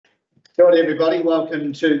Kia ora everybody,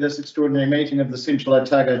 welcome to this extraordinary meeting of the Central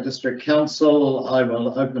Otago District Council. I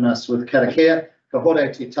will open us with karakia. Ka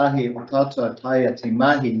hore te tahi o tātou taia te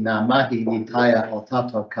mahi, nā mahi ni taia o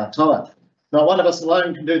tātou katoa. Not one of us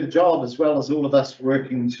alone can do the job, as well as all of us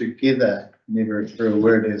working together. Never a true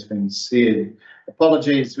word has been said.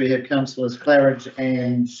 Apologies, we have Councillors Claridge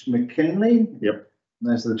and McKinley. Yep.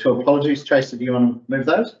 Those are the two apologies. Tracy, do you want to move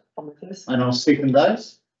those? And I'll second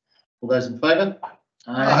those. All those in favour?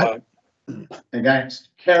 Aye. Against?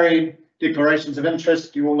 Carried. Declarations of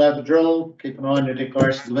interest, you all know the drill. Keep an eye on your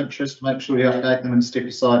declarations of interest. Make sure you update them and step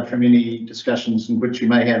aside from any discussions in which you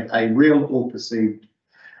may have a real or perceived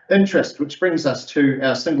interest, which brings us to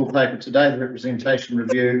our single paper today, the representation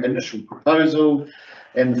review initial proposal,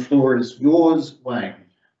 and the floor is yours, Wayne.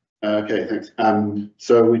 Okay, thanks.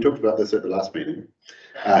 So we talked about this at the last meeting.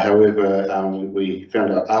 However, we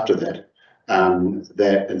found out after that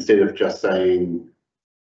that instead of just saying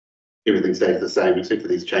everything stays the same except for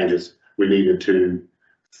these changes, we needed to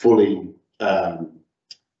fully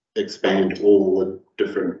expand all the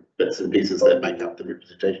different bits and pieces that make up the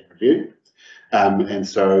representation review. And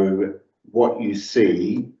so what you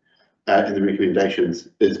see in the recommendations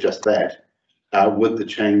is just that, with the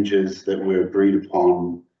changes that were agreed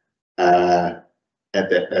upon at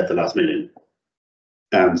the last meeting.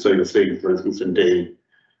 So you'll see, for instance, in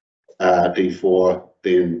D4,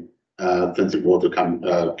 then Vincent wards will come,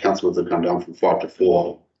 councillors will come down from 5 to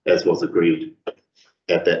 4, as was agreed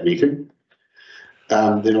at that meeting.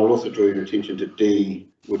 Then I'll also draw your attention to D,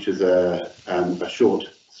 which is a short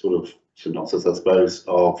sort of synopsis, I suppose,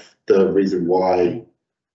 of the reason why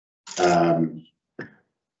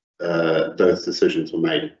those decisions were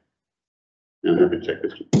made. I'm happy to take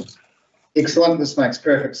questions. Excellent, this makes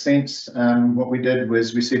perfect sense. What we did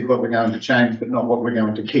was we said what we're going to change, but not what we're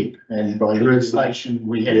going to keep. And by legislation,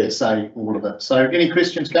 we had to say all of it. So any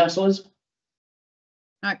questions, councillors?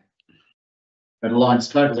 No. It aligns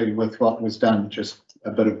totally with what was done, just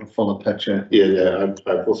a bit of a fuller picture. Yeah,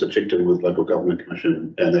 I've also checked in with Local Government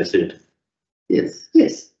Commission and they said, yes.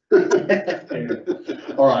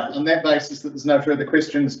 All right, on that basis that there's no further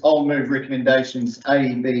questions, I'll move recommendations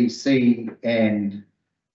A, B, C, and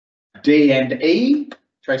D and E.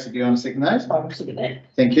 Tracy, do you want to second those? I'll second that.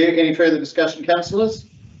 Thank you. Any further discussion, councillors?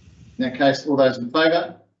 In that case, all those in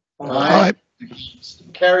favour? Aye.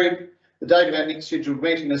 Carried. The date of our next scheduled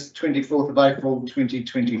meeting is 24th of April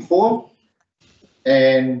 2024.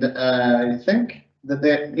 And I think that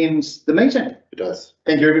ends the meeting. It does.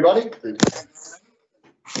 Thank you, everybody.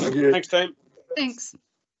 Thank you. Thanks, team. Thanks.